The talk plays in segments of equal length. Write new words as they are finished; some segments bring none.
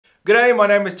G'day, my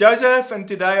name is Joseph, and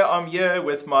today I'm here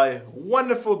with my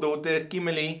wonderful daughter,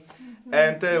 Kimberly.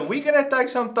 And we're going to take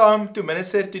some time to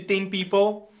minister to 10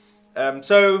 people.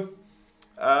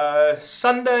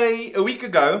 Sunday, a week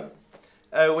ago,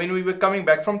 when we were coming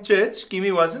back from church,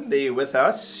 Kimmy wasn't there with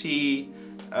us. She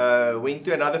went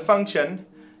to another function.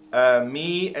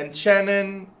 Me and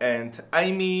Shannon and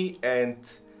Amy and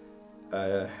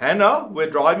Hannah were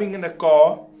driving in a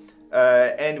car.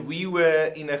 And we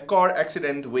were in a car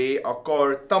accident where our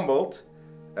car tumbled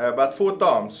about 4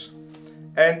 times.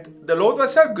 And the Lord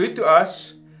was so good to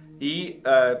us.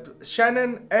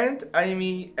 Shannon and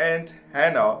Amy and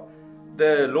Hannah,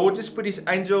 the Lord just put His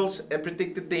angels and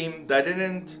protected them. They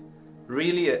didn't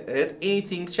really hit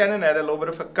anything. Shannon had a little bit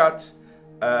of a cut.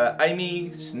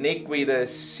 Amy's neck, where the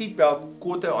seatbelt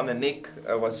caught her on the neck,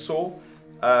 was sore.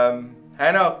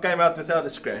 Hannah came out without a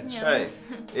scratch. Yeah. Hey?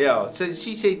 Yeah, so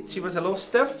she said she was a little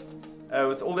stiff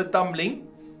with all the tumbling.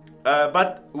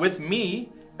 But with me,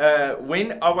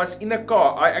 when I was in the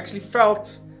car, I actually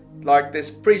felt like this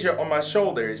pressure on my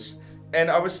shoulders. And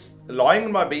I was lying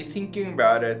in my bed thinking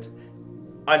about it.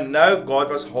 I know God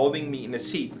was holding me in the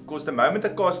seat, because the moment the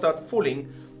car started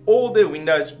falling, all the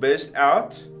windows burst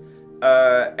out.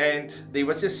 And there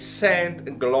was just sand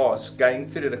and glass going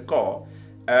through the car.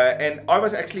 And I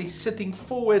was actually sitting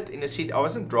forward in the seat. I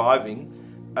wasn't driving.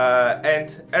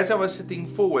 And as I was sitting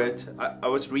forward, I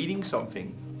was reading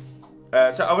something.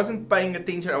 So I wasn't paying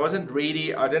attention. I wasn't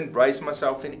ready. I didn't brace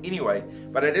myself in any way.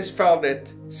 But I just felt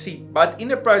that seat. But in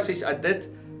the process, I did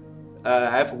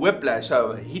have whiplash.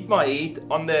 So I hit my head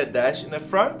on the dash in the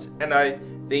front. And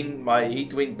then my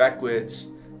head went backwards.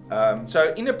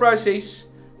 So in the process,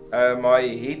 my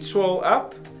head swelled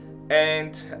up.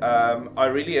 And I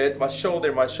really hurt my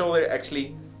shoulder. My shoulder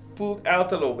actually pulled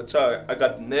out a little bit. So I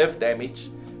got nerve damage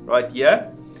right here.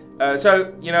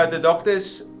 So, you know, the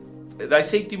doctors, they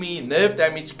said to me, nerve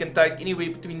damage can take anywhere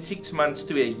between 6 months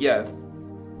to a year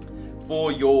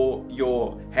for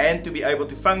your hand to be able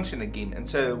to function again. And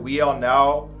so we are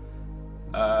now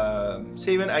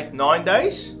 7, 8, 9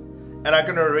 days. And I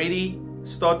can already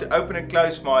start to open and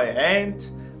close my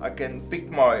hand. I can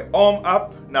pick my arm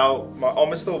up. Now, my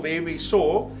arm is still very, very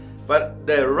sore, but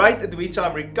the rate at which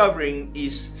I'm recovering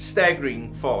is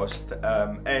staggering fast.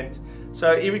 And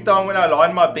so every time when I lie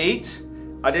in my bed,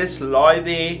 I just lie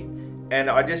there and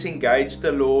I just engage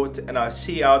the Lord, and I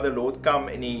see how the Lord come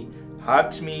and He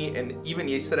hugs me. And even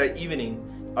yesterday evening,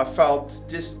 I felt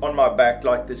just on my back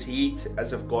like this heat,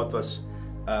 as if God was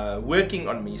working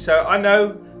on me. So I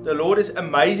know the Lord is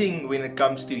amazing when it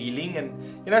comes to healing, and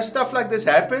you know, stuff like this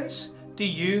happens to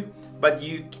you, but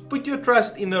you put your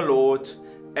trust in the Lord,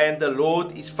 and the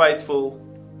Lord is faithful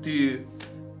to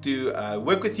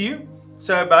work with you.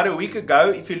 So about a week ago,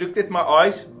 if you looked at my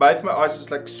eyes, both my eyes was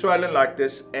like swollen like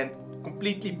this and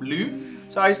completely blue.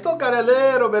 So I still got a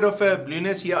little bit of a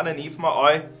blueness here underneath my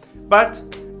eye, but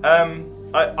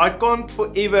I can't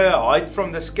forever hide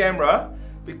from this camera,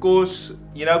 because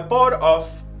you know, part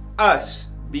of us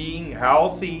being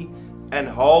healthy and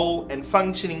whole and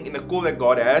functioning in the call that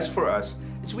God has for us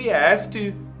is we have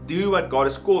to do what God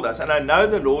has called us. And I know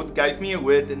the Lord gave me a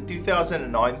word in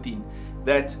 2019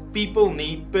 that people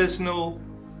need personal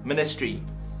ministry.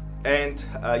 And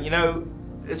you know,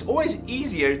 it's always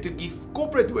easier to give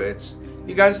corporate words.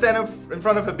 You go and stand in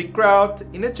front of a big crowd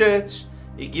in a church,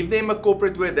 you give them a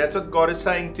corporate word. That's what God is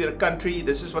saying to the country.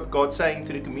 This is what God's saying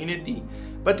to the community.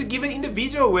 But to give an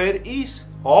individual word is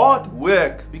hard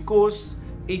work, because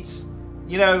it's,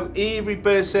 you know, every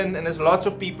person, and there's lots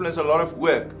of people, there's a lot of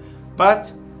work.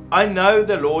 But I know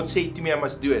the Lord said to me I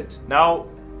must do it. Now,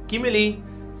 Kimberly,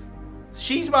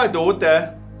 she's my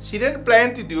daughter. She didn't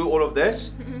plan to do all of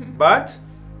this, but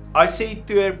I said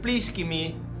to her, please,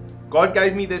 Kimmy, God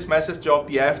gave me this massive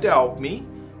job. You have to help me.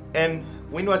 And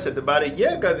when was it? About a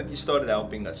year ago that you started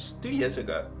helping us? 2 years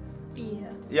ago.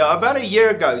 Yeah, about a year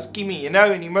ago, Kimmy, you know,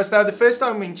 and you must know, the first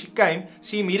time when she came,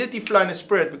 she immediately flew in the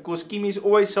Spirit, because Kimmy is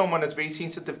always someone that's very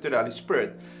sensitive to the Holy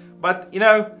Spirit. But, you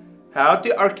know, how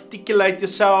to articulate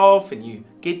yourself, and you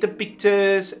get the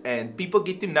pictures, and people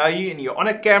get to know you, and you're on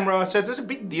a camera, so it was a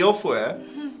big deal for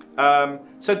her.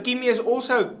 So Kimmy is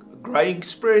also growing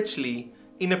spiritually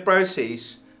in the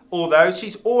process, although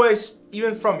she's always,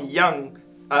 even from young,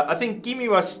 I think Kimmy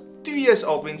was 2 years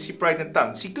old when she prayed in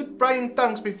tongues. She could pray in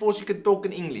tongues before she could talk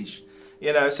in English.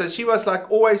 You know, so she was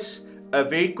like always a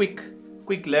very quick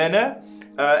learner.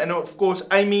 And of course,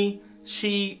 Amy,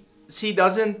 she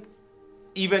doesn't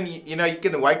even, you know, you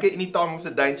can wake her any time of the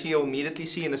day and she'll immediately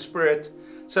see in the Spirit.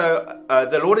 So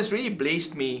the Lord has really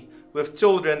blessed me with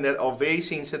children that are very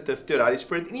sensitive to the Holy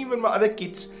Spirit, and even my other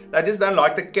kids, they just don't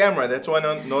like the camera. That's why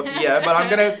I'm not here. But I'm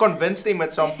going to convince them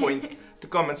at some point to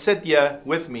come and sit here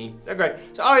with me. Okay,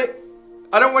 so I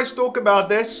don't always talk about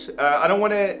this. I don't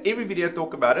want to every video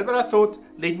talk about it, but I thought,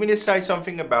 let me just say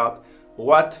something about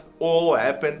what all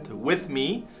happened with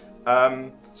me.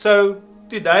 So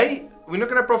today, we're not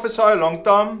going to prophesy a long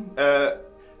time.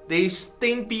 There's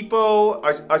 10 people.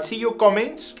 I see your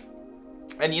comments.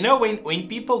 And you know, when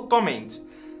people comment,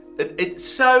 it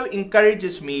so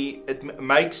encourages me. It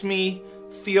makes me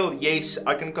feel, yes,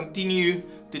 I can continue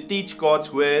to teach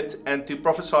God's word and to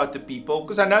prophesy to people,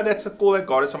 because I know that's the call that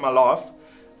God has on my life.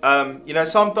 You know,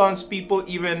 sometimes people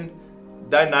even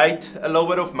donate a little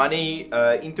bit of money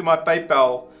into my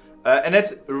PayPal, and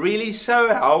it really so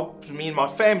helps me and my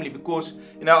family, because,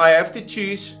 you know, I have to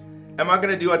choose, am I going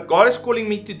to do what God is calling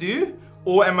me to do,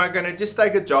 or am I going to just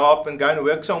take a job and go and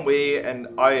work somewhere? And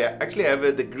I actually have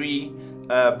a degree,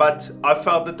 but I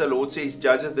felt that the Lord says,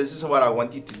 Joseph, this is what I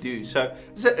want you to do. So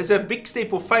it's a big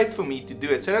step of faith for me to do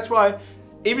it. So that's why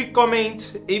every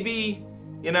comment, every,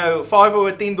 you know, $5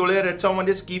 or $10 that someone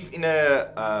just give in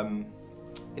a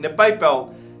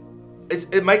PayPal,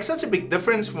 it makes such a big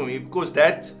difference for me, because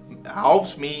that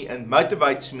helps me and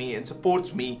motivates me and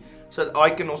supports me, so that I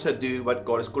can also do what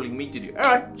God is calling me to do.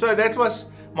 Alright, so that was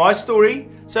my story.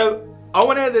 So I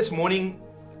want to this morning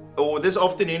or this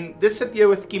afternoon just sit here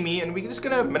with Kimmy, and we're just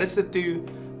going to minister to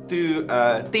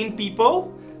 10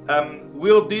 people.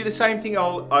 We'll do the same thing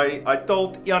I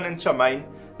told Ian and Charmaine,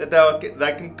 that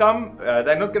they can come.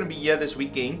 They're not going to be here this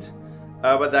weekend,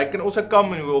 but they can also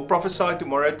come, and we will prophesy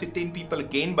tomorrow to 10 people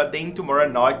again. But then tomorrow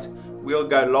night we'll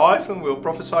go live and we'll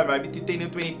prophesy maybe to 10 or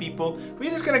 20 people.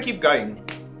 We're just going to keep going.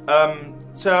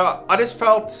 So I just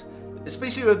felt,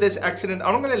 especially with this accident,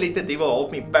 I'm not going to let the devil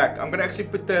hold me back. I'm going to actually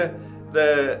put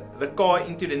the car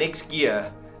into the next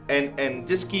gear and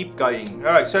just keep going.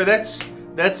 Alright, so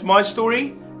that's my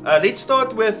story. Let's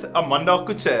start with Amanda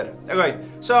Kutzer. Okay,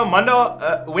 so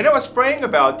Amanda, when I was praying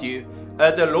about you,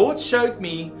 the Lord showed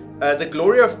me the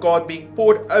glory of God being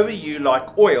poured over you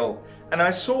like oil, and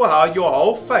I saw how your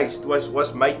whole face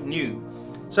was made new.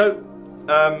 So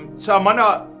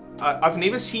Amanda, I've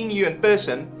never seen you in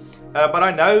person, but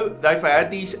I know they've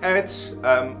had these ads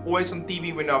always on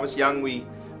TV. When I was young, we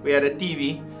had a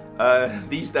TV.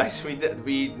 These days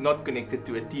we're not connected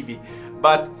to a TV,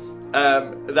 but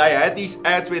they had these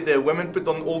ads where the women put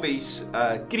on all these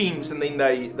creams, and then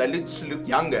they look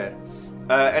younger.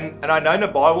 And I know in the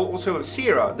Bible also with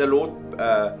Sarah, the Lord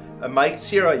made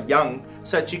Sarah young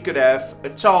so that she could have a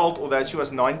child, although she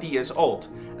was 90 years old.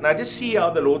 And I just see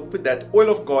how the Lord put that oil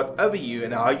of God over you,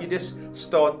 and how you just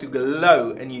start to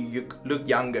glow and you look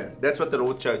younger. That's what the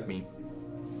Lord showed me.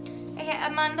 Okay,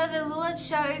 Amanda, the Lord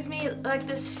shows me like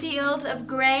this field of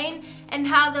grain, and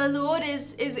how the Lord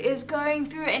is going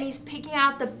through and He's picking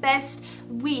out the best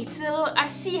wheat. So the Lord, I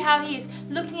see how He's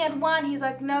looking at one, He's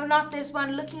like, no, not this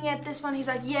one. Looking at this one, He's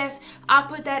like, yes, I'll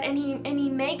put that. And He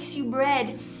makes you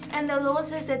bread. And the Lord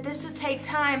says that this will take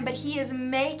time, but He is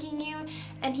making you,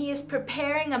 and He is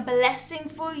preparing a blessing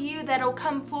for you that'll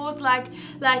come forth like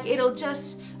it'll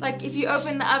just, like if you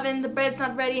open the oven, the bread's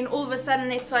not ready, and all of a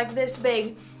sudden it's like this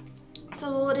big. So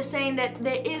the Lord is saying that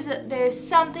there is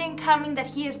something coming that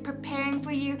He is preparing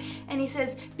for you, and He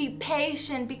says, be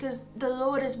patient, because the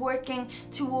Lord is working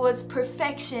towards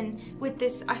perfection with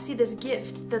this. I see this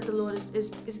gift that the Lord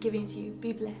is giving to you.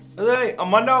 Be blessed. Okay,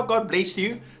 Amanda, God bless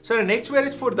you. So the next word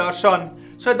is for Darshan.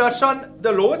 So Darshan,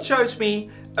 the Lord shows me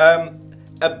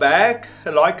a bag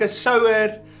like a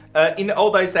sower. In the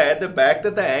old days, they had the bag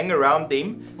that they hang around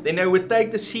them. Then they would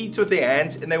take the seeds with their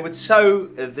hands and they would sow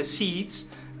the seeds.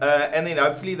 And then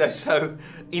hopefully they sow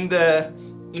in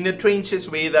the trenches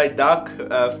where they dug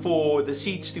for the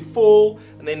seeds to fall,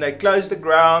 and then they close the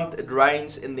ground, it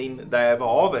rains, and then they have a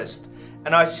harvest.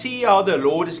 And I see how the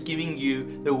Lord is giving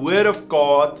you the word of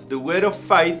God, the word of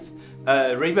faith,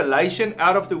 revelation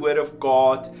out of the word of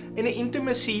God, and an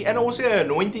intimacy and also an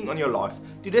anointing on your life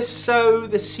to just sow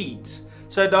the seeds.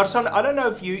 So Darshan, I don't know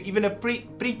if you're even a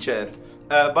preacher,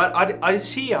 but I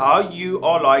see how you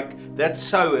are like that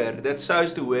sower that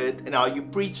sows the word, and how you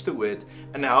preach the word,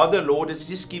 and how the Lord is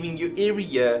just giving you every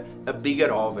year a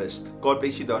bigger harvest. God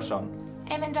bless you, Darshan.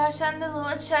 Amen, Darshan. The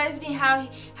Lord shows me how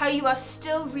you are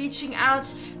still reaching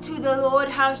out to the Lord,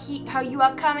 how you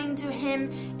are coming to Him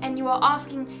and you are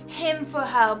asking Him for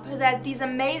help, that these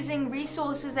amazing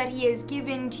resources that He has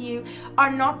given to you are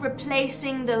not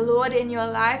replacing the Lord in your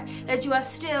life, that you are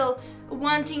still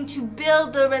wanting to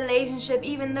build the relationship,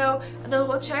 even though the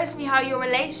Lord shows me how your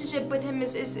relationship with Him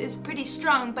is pretty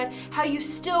strong, but how you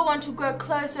still want to grow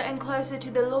closer and closer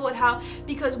to the Lord. How,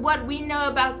 because what we know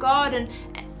about God, and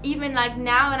even like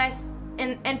now,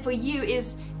 and for you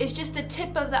is just the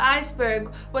tip of the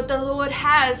iceberg. What the Lord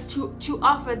has to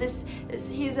offer.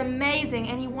 He is amazing,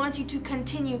 and He wants you to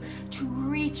continue to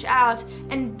reach out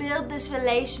and build this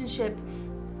relationship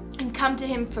and come to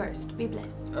Him first. Be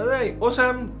blessed. Okay,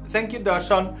 awesome. Thank you,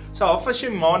 Darshan. So, for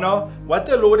Shimana, what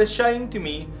the Lord is showing to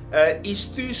me is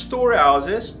 2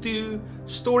 storehouses, 2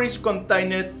 storage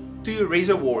containers, 2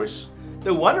 reservoirs.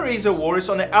 The one reservoir is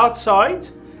on the outside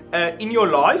in your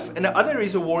life, and the other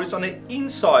reservoir is on the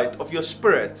inside of your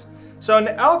spirit. So on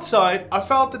the outside, I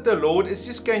felt that the Lord is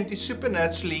just going to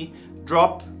supernaturally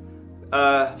drop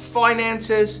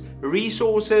finances,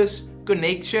 resources,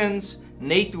 connections,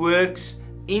 networks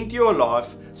into your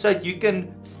life so that you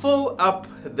can fill up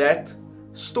that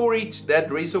storage,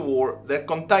 that reservoir, that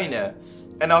container.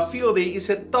 And I feel there is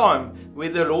a time where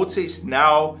the Lord says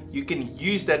now you can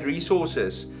use that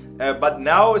resources, but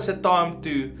now is a time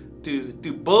to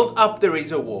build up the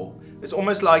reservoir. It's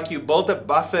almost like you build a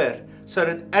buffer so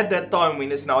that at that time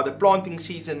when it's now the planting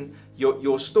season,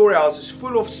 your storehouse is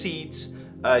full of seeds,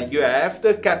 you have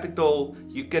the capital,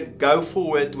 you can go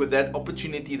forward with that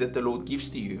opportunity that the Lord gives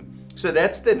to you. So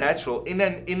that's the natural. In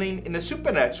the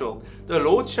supernatural, the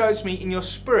Lord shows me in your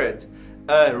spirit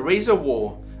a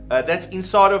reservoir that's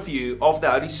inside of you of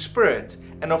the Holy Spirit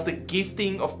and of the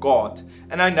gifting of God.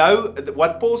 And I know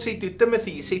what Paul said to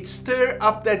Timothy, he said, stir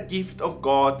up that gift of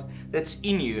God that's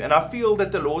in you. And I feel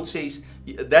that the Lord says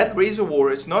that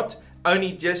reservoir is not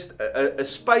only just a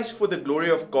space for the glory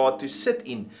of God to sit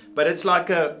in, but it's like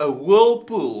a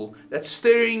whirlpool that's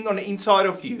stirring on the inside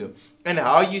of you. And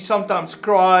how you sometimes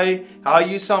cry, how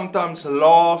you sometimes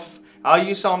laugh, how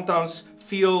you sometimes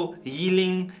feel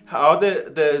healing, how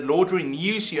the Lord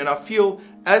renews you. And I feel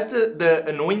as the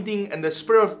anointing and the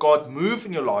Spirit of God move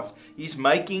in your life, He's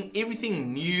making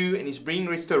everything new, and He's bringing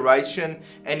restoration,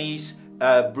 and He's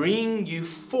bringing you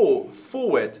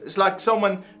forward. It's like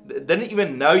someone didn't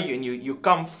even know you, and you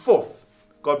come forth.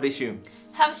 God bless you.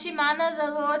 Shimana, the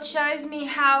Lord shows me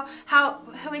how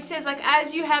He says, like,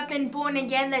 as you have been born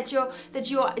again, that your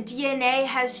DNA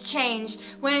has changed.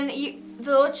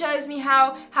 The Lord shows me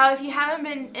how if you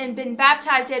haven't been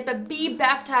baptized yet, but be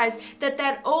baptized,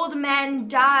 that old man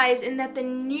dies and that the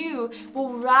new will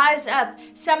rise up.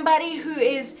 Somebody who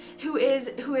is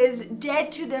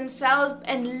dead to themselves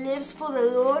and lives for the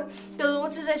Lord. The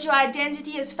Lord says that your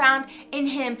identity is found in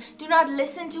Him. Do not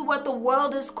listen to what the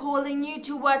world is calling you,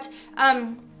 to what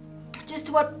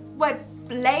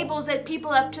labels that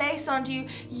people have placed onto you.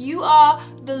 You are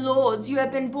the Lord's. You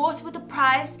have been bought with a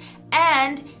price,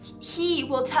 and He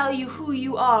will tell you who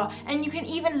you are. And you can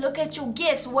even look at your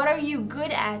gifts. What are you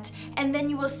good at? And then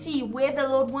you will see where the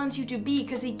Lord wants you to be,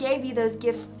 because He gave you those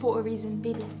gifts for a reason.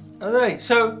 Be blessed. Okay,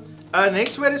 so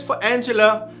next word is for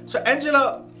Angela. So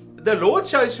Angela, the Lord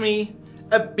shows me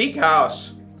a big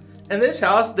house, and this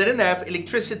house didn't have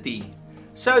electricity.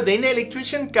 So then the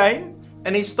electrician came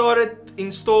and he started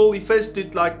install. He first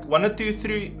did like 1 or 2,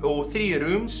 3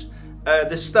 rooms,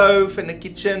 the stove and the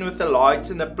kitchen with the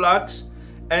lights and the plugs,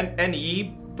 and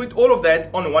he put all of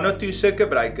that on 1 or 2 circuit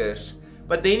breakers.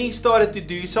 But then he started to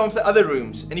do some of the other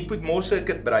rooms, and he put more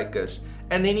circuit breakers,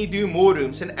 and then he do more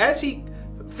rooms, and as he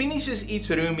finishes each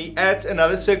room, he adds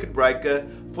another circuit breaker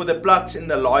for the plugs and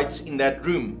the lights in that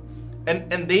room.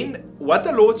 And then what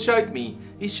the Lord showed me,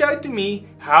 He showed to me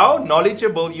how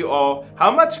knowledgeable you are, how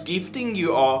much gifting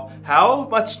you are, how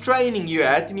much training you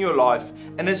had in your life.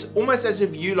 And it's almost as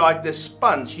if you like the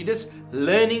sponge. You're just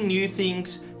learning new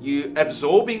things, you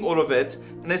absorbing all of it,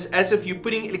 and it's as if you're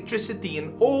putting electricity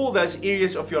in all those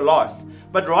areas of your life.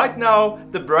 But right now,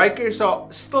 the breakers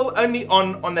are still only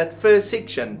on that first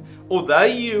section. Although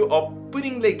you are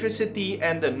putting electricity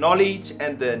and the knowledge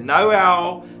and the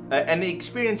know-how and the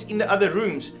experience in the other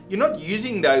rooms, you're not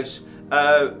using those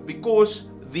because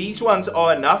these ones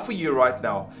are enough for you right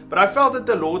now. But I felt that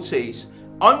the Lord says,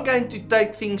 I'm going to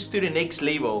take things to the next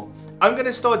level. I'm going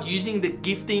to start using the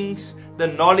giftings, the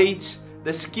knowledge,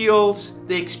 the skills,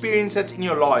 the experience that's in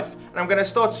your life. And I'm going to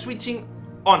start switching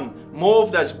on more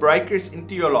of those breakers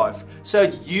into your life so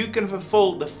that you can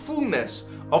fulfill the fullness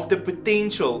of the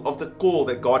potential of the call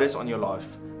that God has on your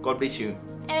life. God bless you.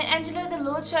 And Angela, the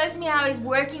Lord shows me how He's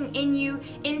working in you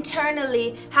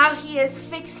internally, how He is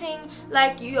fixing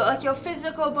like your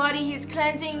physical body. He's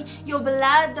cleansing your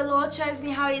blood. The Lord shows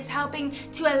me how He's helping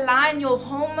to align your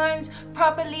hormones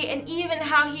properly, and even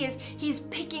how He's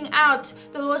picking out.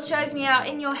 The Lord shows me how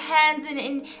in your hands and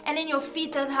in your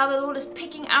feet, that how the Lord is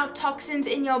picking out toxins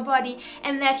in your body,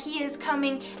 and that He is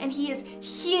coming and He is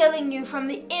healing you from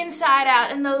the inside out.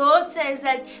 And the Lord says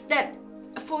that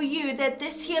for you, that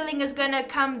this healing is going to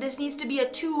come. This needs to be a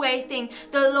two-way thing.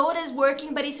 The Lord is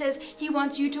working, but He says He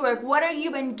wants you to work. What are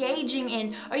you engaging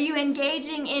in? Are you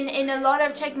engaging in a lot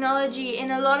of technology,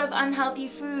 in a lot of unhealthy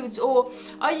foods? Or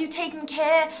are you taking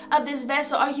care of this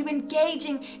vessel? Are you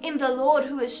engaging in the Lord,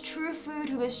 who is true food,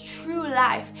 who is true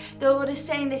life? The Lord is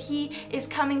saying that He is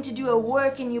coming to do a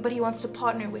work in you, but He wants to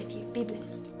partner with you. Be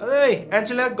blessed. Hey,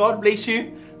 Angela, God bless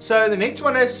you. So the next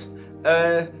one is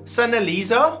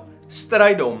Sanelisa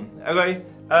Strydom. Okay,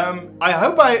 I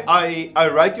hope I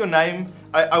wrote your name.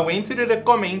 I went through the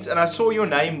comments and I saw your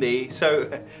name there. So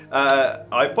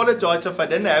I apologize if I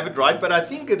didn't have it right, but I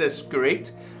think it is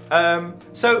correct.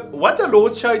 So what the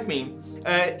Lord showed me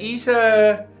is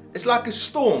it's like a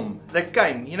storm that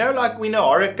came. You know, like when a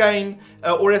hurricane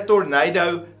or a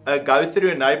tornado go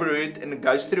through a neighborhood and it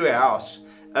goes through a house,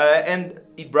 and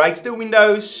it breaks the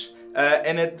windows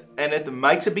and it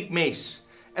makes a big mess.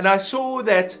 And I saw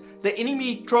that the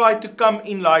enemy tried to come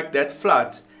in like that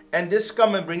flood and just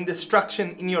come and bring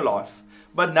destruction in your life.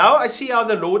 But now I see how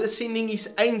the Lord is sending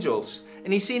His angels,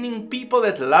 and He's sending people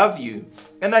that love you.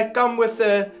 And they come with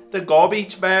the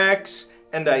garbage bags,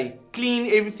 and they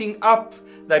clean everything up.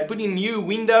 They put in new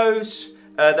windows,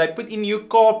 they put in new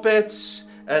carpets,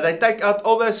 they take out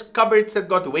all those cupboards that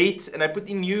got wet and they put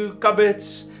in new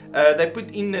cupboards. They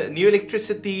put in new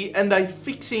electricity, and they're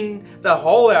fixing the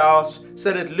whole house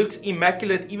so that it looks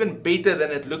immaculate, even better than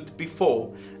it looked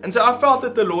before. And so I felt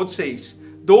that the Lord says,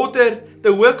 daughter,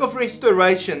 the work of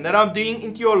restoration that I'm doing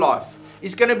into your life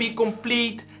is going to be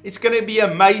complete. It's going to be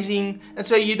amazing. And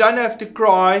so you don't have to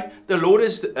cry. The Lord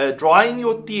is drying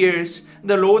your tears.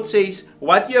 The Lord says,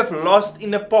 what you have lost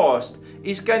in the past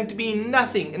is going to be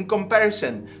nothing in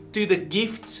comparison to the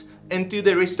gifts and to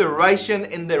the restoration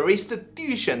and the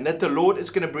restitution that the Lord is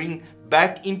going to bring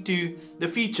back into the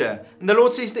future. And the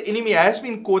Lord says the enemy has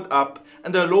been caught up,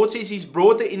 and the Lord says He's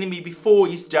brought the enemy before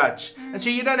His judge. And so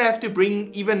you don't have to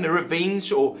bring even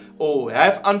revenge or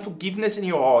have unforgiveness in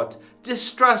your heart.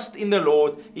 Just trust in the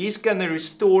Lord. He's going to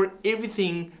restore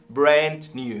everything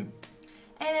brand new.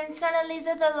 And then,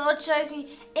 Sanelisa, the Lord shows me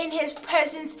in His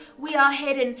presence we are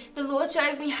hidden. The Lord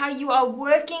shows me how you are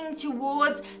working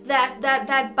towards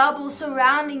that bubble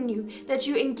surrounding you, that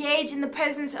you engage in the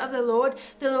presence of the Lord.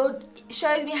 The Lord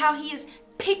shows me how He is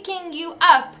picking you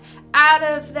up out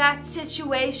of that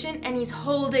situation, and He's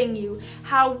holding you.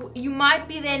 How you might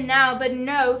be there now, but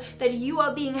know that you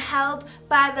are being held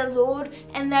by the Lord,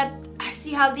 and that I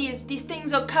see how these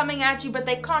things are coming at you, but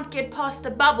they can't get past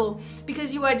the bubble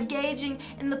because you are engaging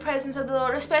in the presence of the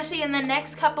Lord. Especially in the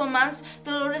next couple months,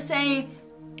 the Lord is saying,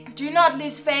 do not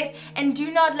lose faith and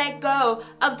do not let go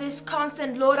of this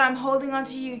constant, Lord, I'm holding on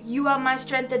to you. You are my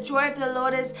strength. The joy of the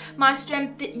Lord is my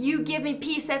strength. That you give me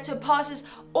peace that surpasses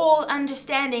all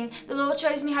understanding. The Lord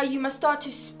shows me how you must start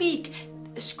to speak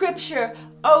scripture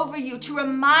over you, to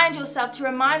remind yourself, to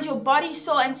remind your body,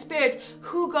 soul, and spirit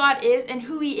who God is and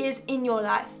who He is in your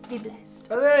life. Be blessed.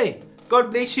 Hey, God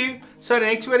bless you. So the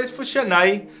next word is for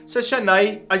Shanae. So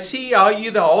Shanae, I see how you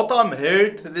the whole time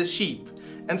herd the sheep.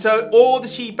 And so all the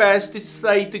sheep has to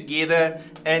stay together,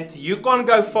 and you can't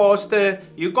go faster,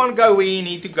 you can't go where you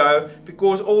need to go,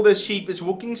 because all the sheep is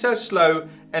walking so slow,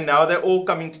 and now they're all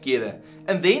coming together.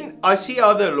 And then I see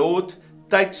how the Lord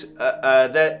takes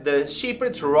the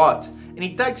shepherd's rod, and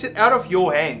He takes it out of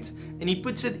your hand, and He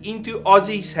puts it into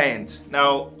Ozzy's hand.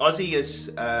 Now, Ozzy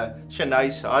is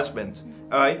Shanae's husband.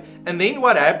 Alright? And then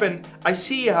what happened, I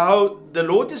see how the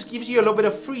Lord just gives you a little bit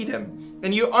of freedom.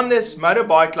 And you're on this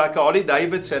motorbike like a Harley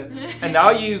Davidson, and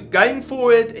now you're going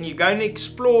forward and you're going to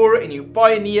explore and you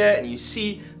pioneer and you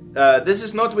see this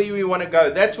is not where you want to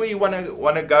go, that's where you want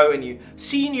to go, and you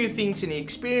see new things and you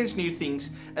experience new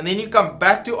things, and then you come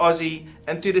back to Ozzy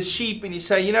and to the sheep and you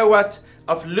say, you know what,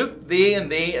 I've looked there, and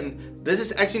this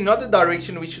is actually not the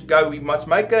direction we should go. We must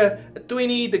make a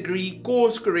 20-degree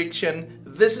course correction.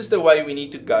 This is the way we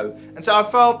need to go. And so I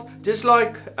felt just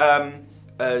like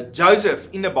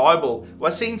Joseph in the Bible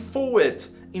was sent forward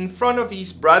in front of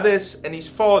his brothers and his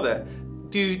father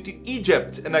to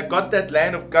Egypt, and I got that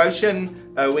land of Goshen,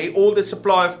 where all the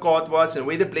supply of God was and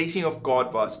where the blessing of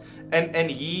God was.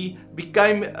 And he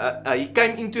came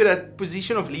into that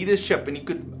position of leadership, and he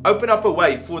could open up a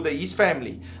way for his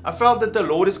family. I felt that the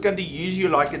Lord is going to use you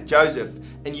like a Joseph,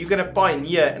 and you're going to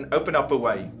pioneer and open up a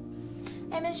way.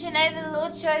 Amen. Sinead, the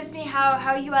Lord shows me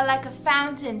how you are like a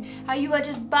fountain, how you are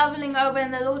just bubbling over,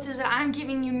 and the Lord says that I'm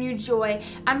giving you new joy.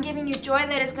 I'm giving you joy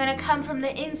that is going to come from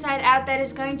the inside out, that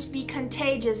is going to be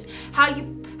contagious. How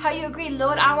you agree,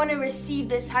 Lord, I want to receive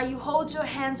this, how you hold your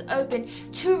hands open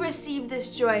to receive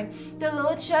this joy. The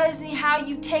Lord shows me how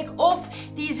you take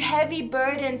off these heavy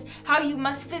burdens, how you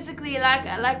must physically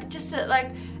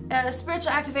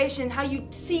spiritual activation, how you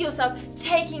see yourself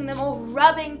taking them off,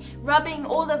 rubbing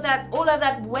all of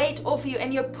that weight off you,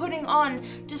 and you're putting on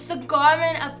just the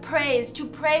garment of praise to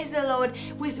praise the Lord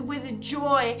with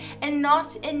joy, and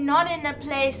not in a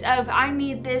place of I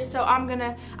need this, so I'm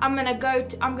gonna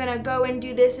go and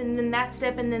do this, and then that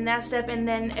step, and then that step, and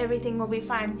then everything will be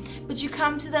fine. But you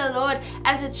come to the Lord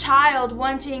as a child,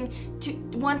 wanting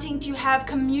to have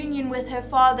communion with her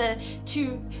Father,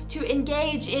 to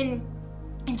engage in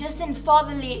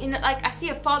fatherly, I see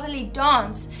a fatherly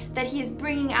dance that He is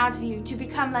bringing out of you to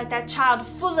become like that child,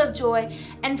 full of joy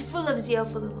and full of zeal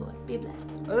for the Lord. Be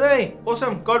blessed. Hey,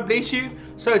 awesome. God bless you.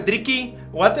 So, Driekie,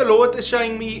 what the Lord is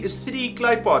showing me is 3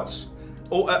 clay pots.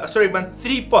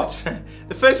 3 pots.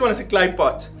 The first one is a clay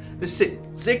pot. The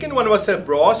second one was a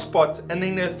brass pot, and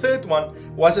then the third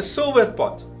one was a silver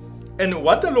pot. And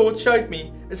what the Lord showed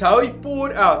me is how He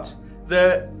poured out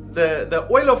the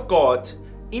oil of God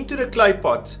into the clay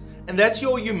pot, and that's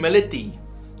your humility,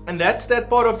 and that's that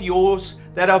part of yours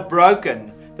that are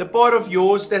broken, the part of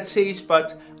yours that says,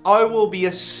 but I will be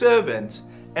a servant,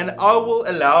 and I will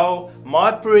allow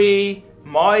my prayer,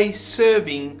 my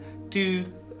serving to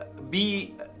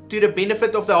be to the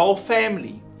benefit of the whole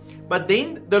family. But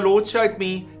then the Lord showed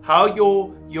me how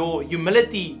your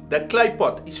humility, that clay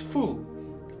pot, is full,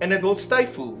 and it will stay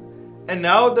full. And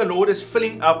now the Lord is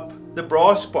filling up the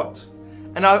brass pot.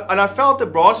 And I felt the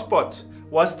brass pot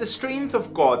was the strength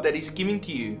of God that He's giving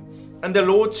to you. And the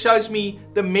Lord shows me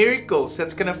the miracles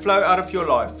that's going to flow out of your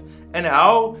life, and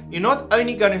how you're not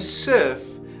only going to serve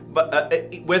but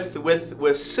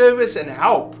with service and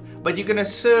help, but you're going to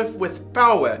serve with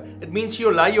power. It means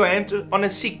you'll lay your hand on a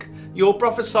sick, you'll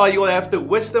prophesy, you'll have the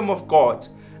wisdom of God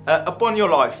upon your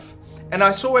life. And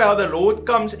I saw how the Lord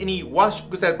comes and He washed,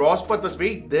 because that brass pot was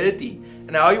very dirty,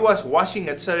 and how He was washing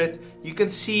it so that you can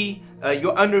see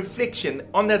your own reflection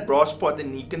on that brass pot,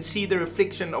 and you can see the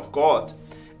reflection of God.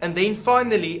 And then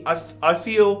finally, I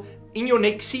feel in your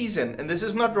next season, and this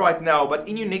is not right now, but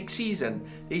in your next season,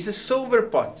 there's a silver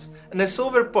pot. And a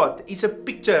silver pot is a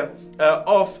picture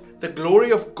of the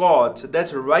glory of God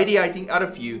that's radiating out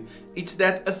of you. It's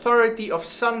that authority of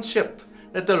sonship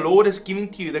that the Lord is giving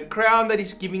to you, the crown that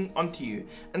He's giving unto you.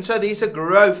 And so there's a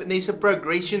growth and there's a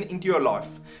progression into your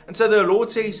life. And so the Lord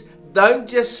says, don't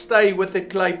just stay with the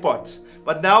clay pot,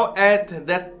 but now add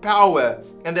that power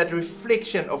and that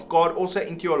reflection of God also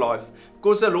into your life.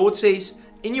 Because the Lord says,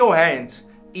 in your hands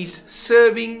is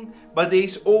serving, but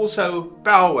there's also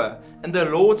power. And the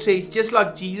Lord says, just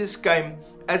like Jesus came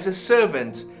as a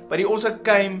servant, but He also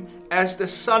came as the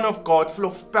Son of God, full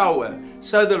of power.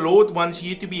 So the Lord wants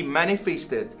you to be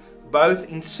manifested, both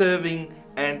in serving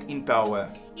and in power.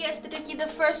 Yes, Driekie, the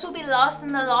first will be last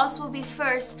and the last will be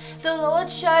first. The Lord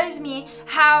shows me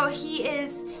how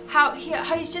He's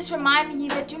just reminding you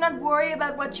that do not worry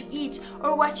about what you eat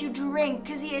or what you drink,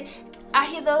 because I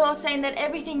hear the Lord saying that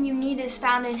everything you need is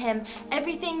found in Him.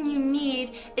 Everything you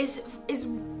need is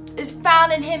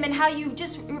found in Him, and how you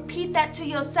just repeat that to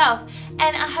yourself,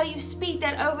 and how you speak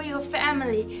that over your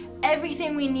family.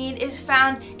 Everything we need is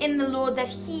found in the Lord, that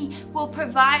He will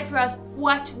provide for us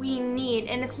what we need.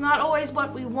 And it's not always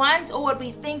what we want or what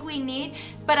we think we need,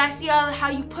 but I see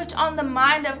how you put on the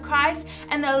mind of Christ,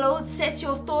 and the Lord sets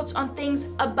your thoughts on things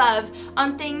above,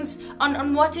 on things,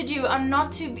 on what to do, on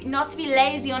not to be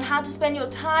lazy, on how to spend your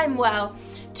time well,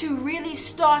 to really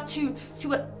start to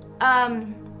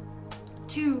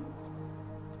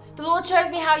the Lord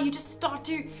shows me how you just start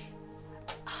to,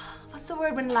 what's the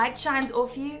word when light shines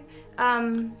off you?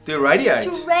 To radiate.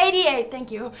 To radiate,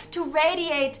 thank you. To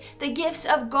radiate the gifts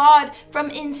of God from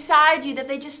inside you, that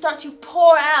they just start to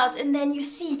pour out, and then you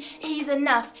see He's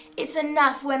enough. It's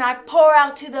enough when I pour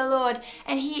out to the Lord,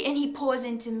 and He pours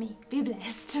into me. Be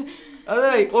blessed.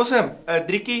 Alright, awesome.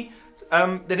 Driekie,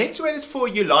 the next word is for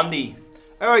Yolandi.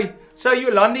 Alright, so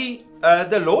Yolandi,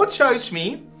 the Lord shows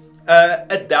me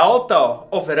a delta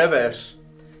of rivers.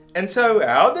 And so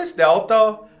how does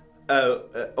delta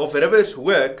of rivers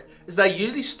work is they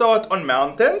usually start on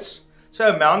mountains.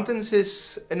 So mountains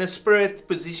is in a spirit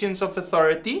positions of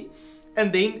authority.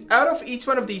 And then out of each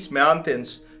one of these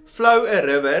mountains flow a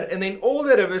river, and then all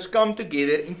the rivers come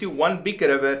together into one big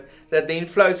river that then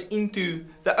flows into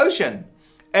the ocean.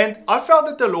 And I felt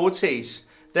that the Lord says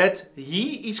that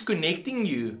He is connecting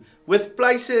you with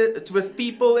places, with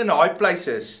people in high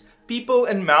places, people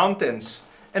in mountains.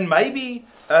 And maybe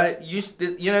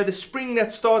the spring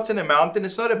that starts in a mountain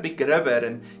is not a big river,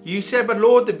 and you say, but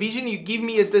Lord, the vision you give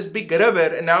me is this big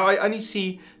river, and now I only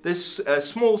see this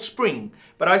small spring.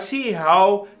 But I see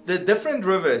how the different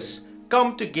rivers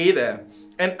come together.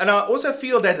 And I also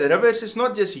feel that the rivers is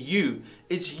not just you,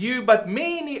 it's you but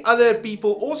many other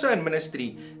people also in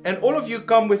ministry, and all of you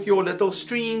come with your little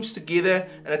streams together,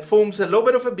 and it forms a little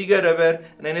bit of a bigger river,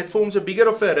 and then it forms a bigger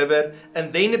of a river,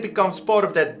 and then it becomes part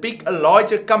of that big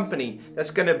Elijah company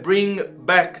that's going to bring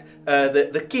back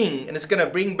the king, and it's going to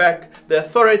bring back the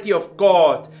authority of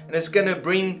God, and it's going to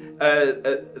bring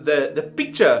the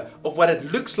picture of what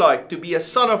it looks like to be a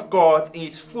son of God in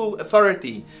his full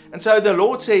authority. And so the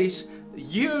Lord says,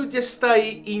 you just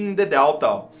stay in the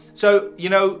delta. So,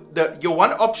 your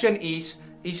one option is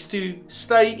to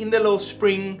stay in the little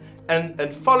spring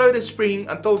and follow the spring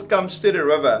until it comes to the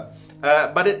river.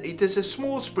 But it is a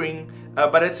small spring,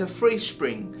 but it's a fresh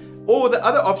spring. Or the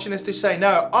other option is to say,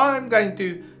 no, I'm going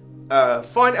to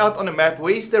find out on the map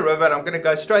where's the river, and I'm going to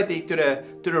go straight there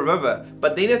to the river.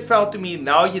 But then it felt to me,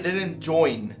 now you didn't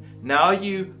join. Now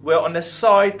you were on the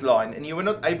sideline and you were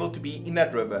not able to be in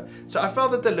that river. So I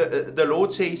felt that the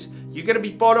Lord says, you're going to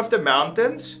be part of the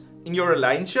mountains in your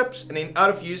relationships, and then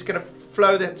out of you is going to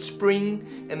flow that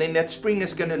spring, and then that spring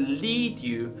is going to lead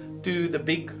you to the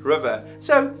big river.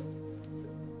 So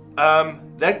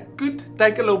that could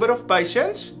take a little bit of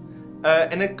patience,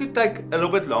 and it could take a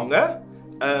little bit longer,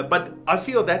 but I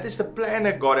feel that is the plan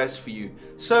that God has for you.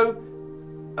 So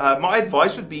my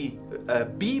advice would be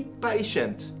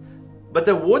patient. But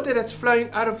the water that's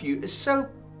flowing out of you is so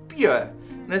pure,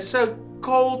 and it's so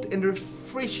cold and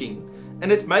refreshing.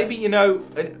 And it may be,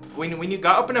 when you go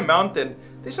up in a mountain,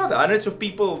 there's not hundreds of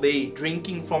people there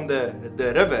drinking from the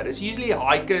river. It's usually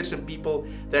hikers and people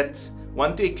that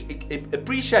want to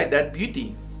appreciate that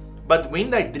beauty. But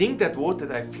when they drink that water,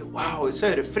 they feel, wow, it's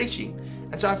so refreshing.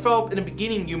 And so I felt in the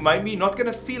beginning, you may be not going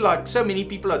to feel like so many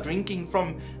people are drinking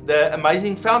from the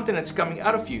amazing fountain that's coming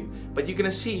out of you. But you're going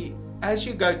to see, as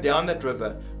you go down that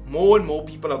river, more and more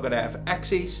people are going to have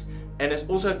access, and it's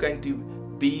also going to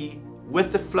be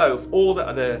with the flow of all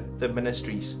the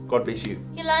ministries. God bless you.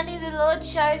 Yolandi, the Lord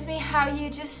shows me how you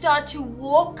just start to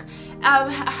walk,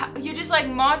 you're just like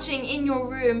marching in your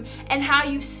room, and how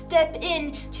you step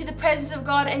in to the presence of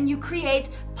God and you create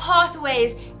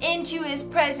pathways into His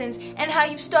presence, and how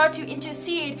you start to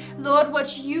intercede. Lord,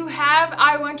 what you have,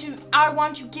 I want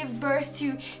to give birth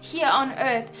to here on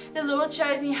earth. The Lord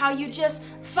shows me how you just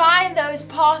find those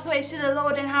pathways to the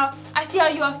Lord, and how I see how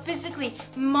you are physically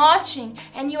marching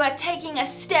and you are taking a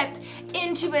step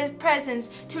into His presence,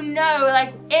 to know,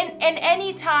 like, in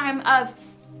any time of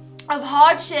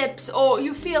hardships, or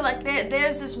you feel like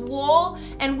there's this wall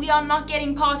and we are not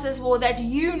getting past this wall, that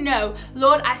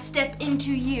Lord, I step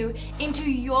into you, into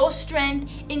your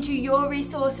strength, into your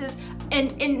resources,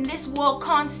 and this wall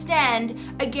can't stand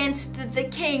against the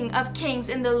King of Kings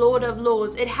and the Lord of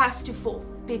Lords. It has to fall.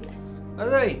 Be blessed.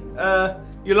 Okay,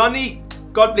 Yolandi,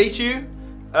 God bless you.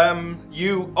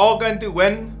 You are going to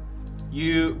win.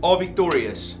 You are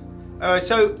victorious.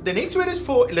 So the next word is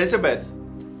for Elizabeth.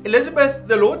 Elizabeth,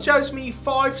 the Lord shows me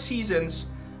 5 seasons,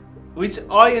 which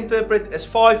I interpret as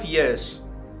 5 years.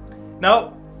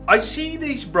 Now, I see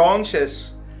these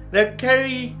branches that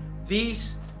carry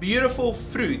these beautiful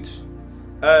fruits,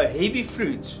 heavy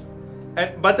fruits,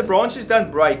 but the branches don't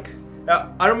break.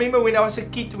 Now, I remember when I was a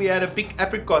kid, we had a big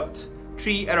apricot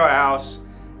tree at our house,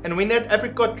 and when that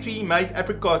apricot tree made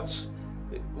apricots,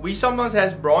 we sometimes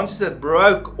had branches that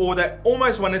broke, or that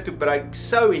almost wanted to break.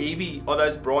 So heavy are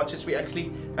those branches, we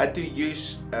actually had to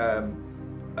use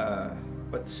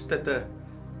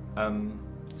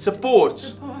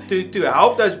supports to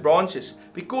help those branches,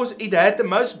 because it had the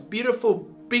most beautiful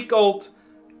big old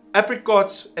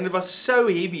apricots, and it was so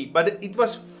heavy, but it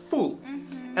was full.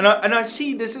 And I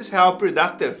see this is how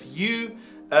productive you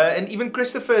and even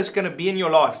Christopher is going to be in your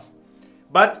life.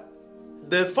 But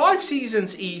the 5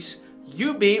 seasons is,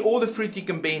 you bear all the fruit you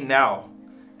can bear now.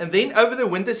 And then over the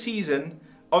winter season,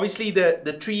 obviously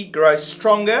the tree grows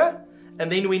stronger.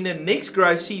 And then when the next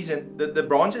growth season, the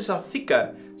branches are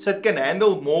thicker, so it can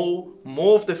handle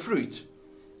more of the fruit.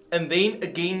 And then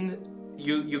again,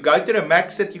 you go to the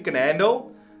max that you can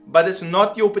handle, but it's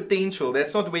not your potential.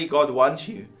 That's not where God wants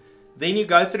you. then you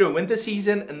go through a winter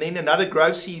season, and then another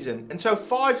growth season. And so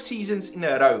 5 seasons in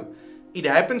a row. It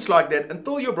happens like that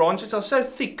until your branches are so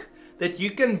thick that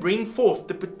you can bring forth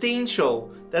the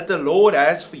potential that the Lord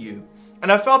has for you.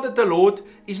 And I felt that the Lord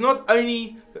is not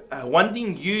only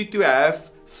wanting you to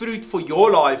have fruit for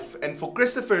your life and for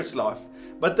Christopher's life,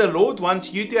 but the Lord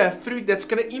wants you to have fruit that's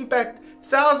going to impact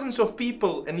thousands of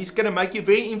people, and He's going to make you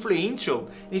very influential.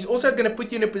 And He's also going to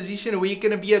put you in a position where you're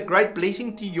going to be a great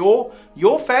blessing to your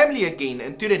family again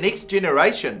and to the next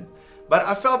generation. But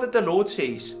I felt that the Lord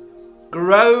says,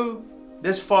 grow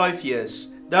this 5 years.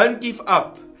 Don't give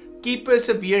up. Keep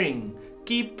persevering.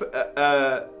 Keep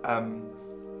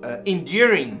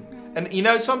enduring. And you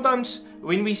know, sometimes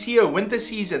when we see a winter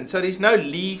season, so there's no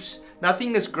leaves,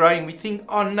 nothing is growing, we think,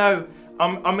 oh no,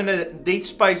 I'm in a dead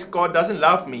space, God doesn't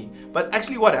love me. But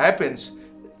actually what happens,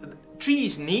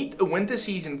 trees need a winter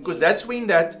season, because that's when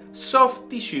that soft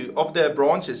tissue of the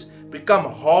branches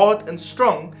become hard and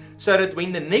strong, so that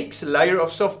when the next layer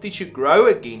of soft tissue grow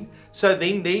again, so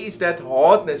then there is that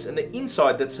hardness in the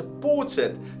inside that supports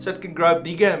it, so it can grow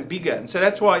bigger and bigger. And so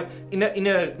that's why in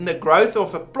the growth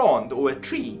of a plant or a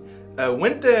tree,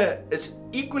 winter is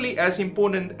equally as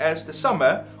important as the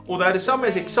summer, although the summer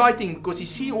is exciting because you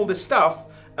see all the stuff,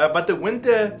 but the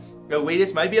winter, where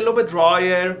it's maybe a little bit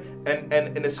drier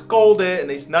and it's colder and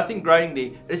there's nothing growing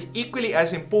there, is equally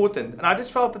as important. And I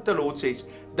just felt that the Lord says,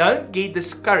 don't get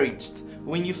discouraged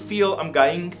when you feel I'm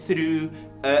going through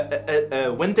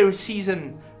a winter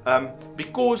season,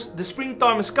 because the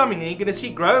springtime is coming and you're going to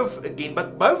see growth again,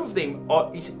 but both of them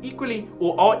are equally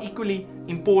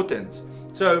important.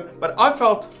 So, but I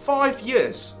felt 5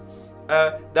 years.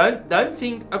 Don't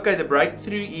think, okay, the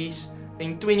breakthrough is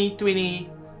in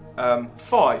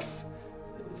 2025.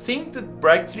 Think that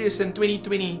breakthrough is in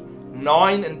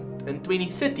 2029 and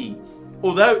 2030.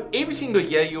 Although every single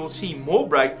year you'll see more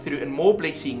breakthrough and more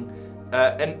blessing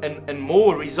and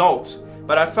more results.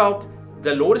 But I felt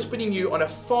the Lord is putting you on a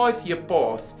 5-year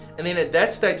path, and then at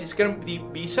that stage it's going to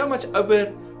be so much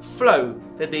overflow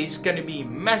that there's going to be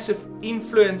massive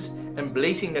influence and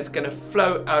blessing that's going to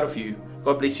flow out of you.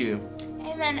 God bless you.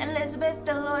 Amen. Elizabeth,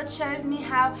 the Lord shows me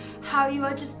how you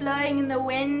are just blowing in the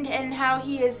wind, and how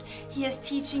He is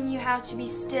teaching you how to be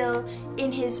still in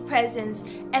His presence,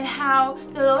 and how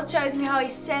the Lord shows me how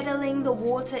He's settling the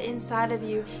water inside of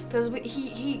you, because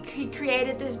He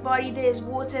created this body. There's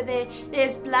water there,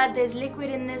 there's blood, there's liquid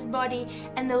in this body,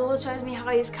 and the Lord shows me how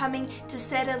He's coming to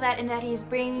settle that, and that He is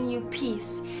bringing you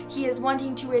peace. He is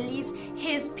wanting to release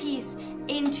His peace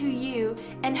into you,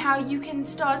 and how you can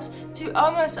start to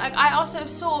almost, like, I also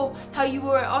saw how you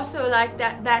were also like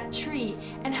that tree,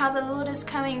 and how the Lord is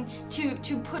coming to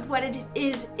put what it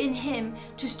is in Him,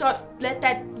 to start, let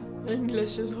that,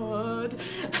 English is hard,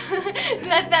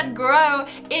 let that grow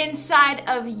inside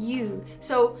of you.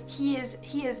 So He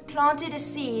has planted a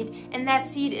seed, and that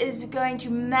seed is going to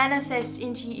manifest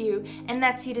into you, and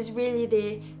that seed is really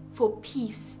there for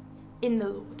peace in the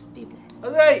Lord. Be blessed.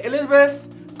 Okay, Elizabeth,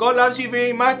 God loves you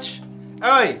very much.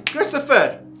 Alright,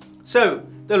 Christopher. So,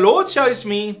 the Lord shows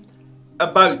me a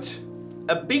boat,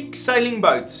 a big sailing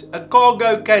boat, a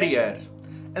cargo carrier.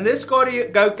 And this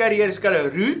cargo carrier has got a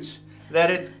route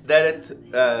that it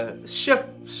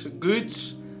shifts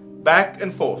goods back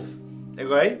and forth.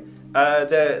 Okay?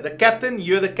 The captain,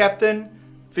 you're the captain,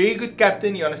 very good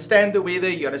captain. You understand the weather,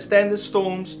 you understand the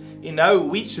storms, you know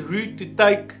which route to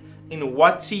take in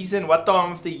what season, what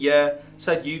time of the year,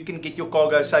 so that you can get your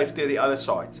cargo safe to the other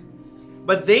side.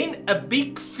 But then a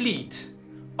big fleet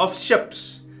of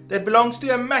ships that belongs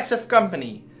to a massive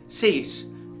company says,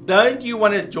 don't you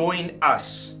want to join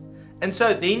us? And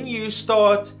so then you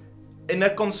start in a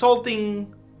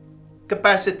consulting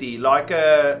capacity, like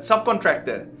a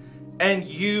subcontractor, and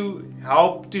you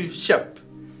help to ship.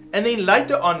 And then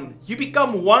later on, you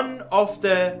become one of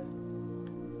the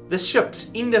ships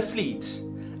in the fleet.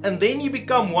 And then you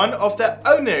become one of the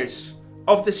owners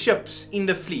of the ships in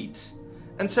the fleet.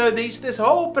 And so there's this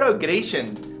whole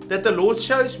progression that the Lord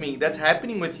shows me that's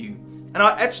happening with you. And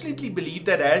I absolutely believe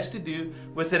that has to do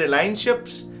with the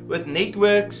relationships, with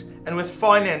networks, and with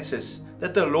finances.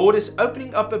 That the Lord is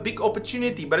opening up a big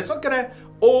opportunity. But it's not going to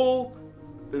all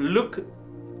look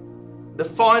the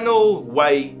final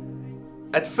way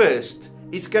at first.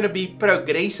 It's going to be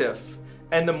progressive.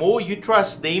 And the more you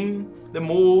trust them, the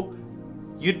more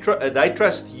they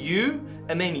trust you.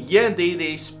 And then here and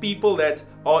there's people that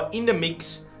are in the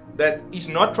mix that is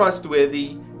not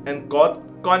trustworthy, and God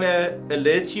kind of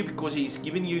alerts you because He's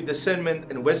given you discernment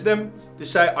and wisdom to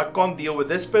say, I can't deal with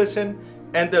this person.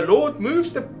 And the Lord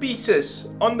moves the pieces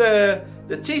on the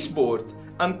chessboard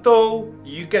until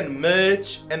you can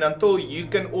merge, and until you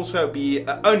can also be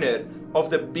an owner of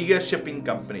the bigger shipping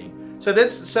company. So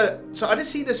I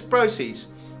just see this process,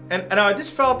 and I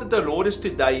just felt that the Lord is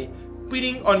today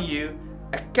putting on you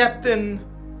a captain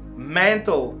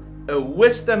mantle, a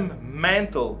wisdom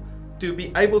mantle, to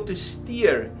be able to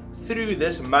steer through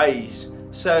this maze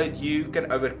so that you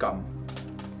can overcome.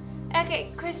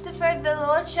 Okay, Christopher, the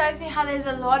Lord shows me how there's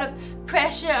a lot of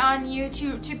pressure on you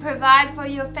to provide for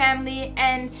your family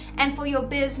and for your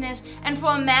business, and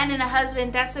for a man and a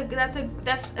husband. That's a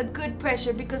good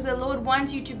pressure, because the Lord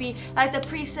wants you to be like the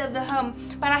priest of the home.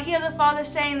 But I hear the Father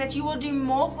saying that you will do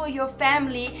more for your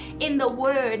family in the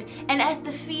Word and at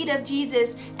the feet of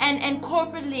Jesus, and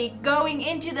corporately going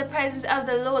into the presence of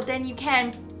the Lord than you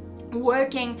can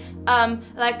working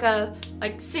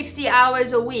like 60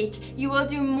 hours a week. You will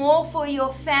do more for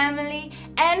your family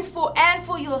and for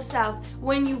yourself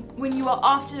when you are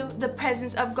after the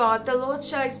presence of God. The Lord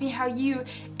shows me how you,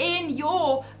 in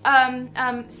your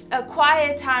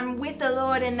quiet time with the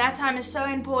Lord, and that time is so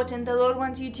important. The Lord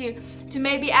wants you to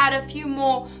maybe add a few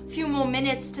more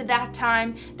minutes to that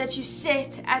time, that you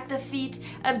sit at the feet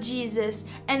of Jesus,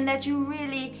 and that you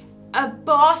really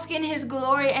bask in His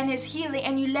glory and His healing,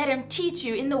 and you let Him teach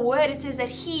you. In the Word it says that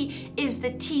He is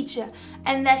the teacher,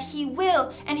 and that He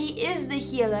will, and He is the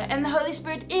healer, and the Holy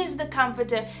Spirit is the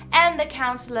comforter and the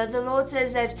counselor. The Lord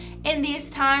says that in these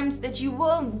times that you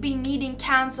will be needing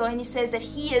counsel, and He says that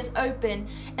He is open,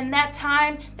 and that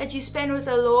time that you spend with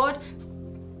the Lord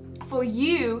for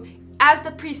you as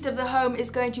the priest of the home is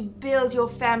going to build your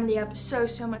family up so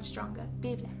much stronger.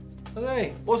 Be blessed.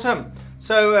 Okay, awesome.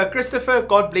 So Christopher,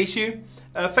 God bless you.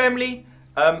 Family,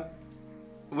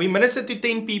 we ministered to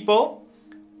 10 people.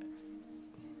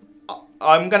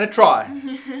 I'm going to try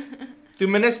to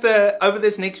minister over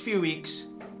this next few weeks,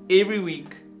 every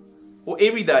week or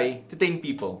every day, to 10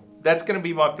 people. That's going to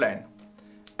be my plan.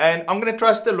 And I'm going to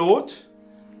trust the Lord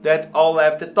that I'll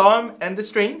have the time and the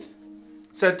strength.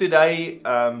 So today,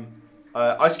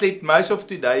 I slept most of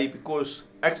today because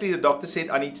actually the doctor said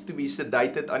I need to be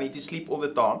sedated. I need to sleep all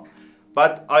the time.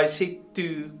 But I said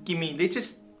to Kimmy, let's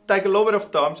just take a little bit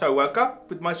of time. So I woke up,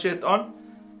 put my shirt on,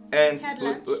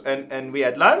 and we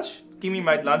had lunch. Kimmy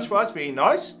made lunch for us, very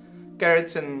nice.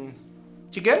 Carrots and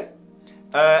chicken.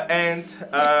 And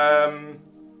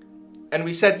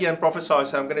we sat here and prophesied.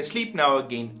 So I'm going to sleep now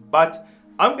again. But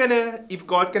I'm going to, if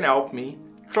God can help me,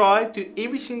 try to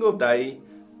every single day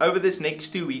over this next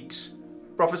 2 weeks,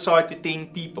 prophesy to 10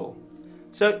 people.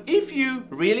 So if you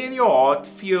really in your heart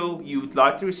feel you would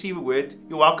like to receive a word,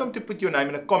 you're welcome to put your name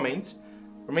in the comments.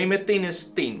 Remember, 10 is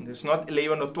 10. It's not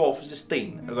 11 or 12, it's just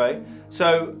 10. Okay?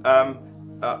 So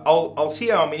I'll see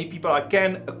how many people I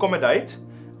can accommodate.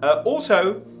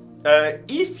 Also,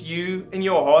 if you in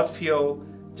your heart feel,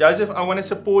 Joseph, I want to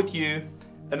support you,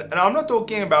 and I'm not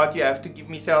talking about you have to give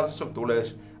me thousands of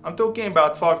dollars. I'm talking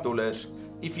about $5.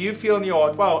 If you feel in your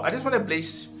heart, wow, I just want to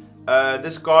bless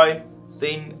this guy,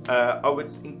 then I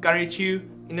would encourage you,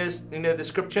 in the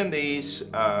description there is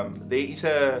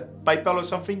a PayPal or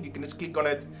something. You can just click on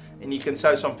it and you can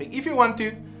sow something if you want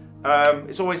to.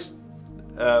 It's always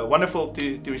wonderful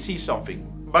to receive something,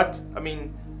 but I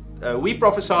mean we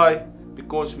prophesy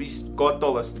because God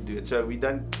told us to do it, so we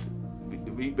don't.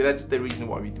 That's the reason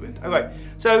why we do it. Okay,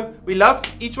 so we love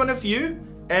each one of you,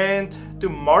 and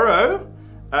tomorrow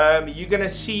you're going to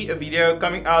see a video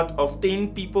coming out of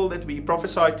 10 people that we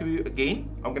prophesy to again.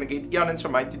 I'm going to get Ian and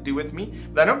Shamaine to do with me.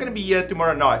 But they're not going to be here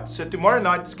tomorrow night. So tomorrow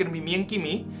night it's going to be me and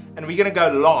Kimmy, and we're going to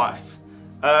go live.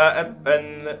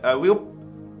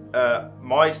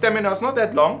 My stamina is not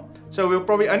that long, so we'll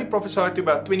probably only prophesy to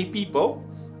about 20 people.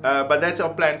 But that's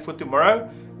our plan for tomorrow.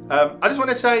 I just want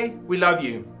to say we love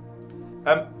you.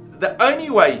 The only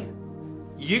way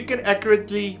you can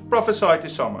accurately prophesy to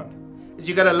someone is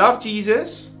you gotta love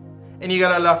Jesus and you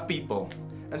gotta love people.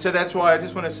 And so that's why I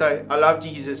just want to say I love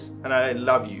Jesus and I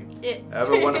love you. Yes. Have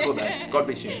a wonderful day. God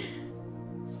bless you.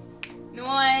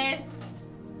 Nice.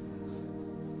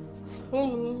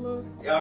 Yeah.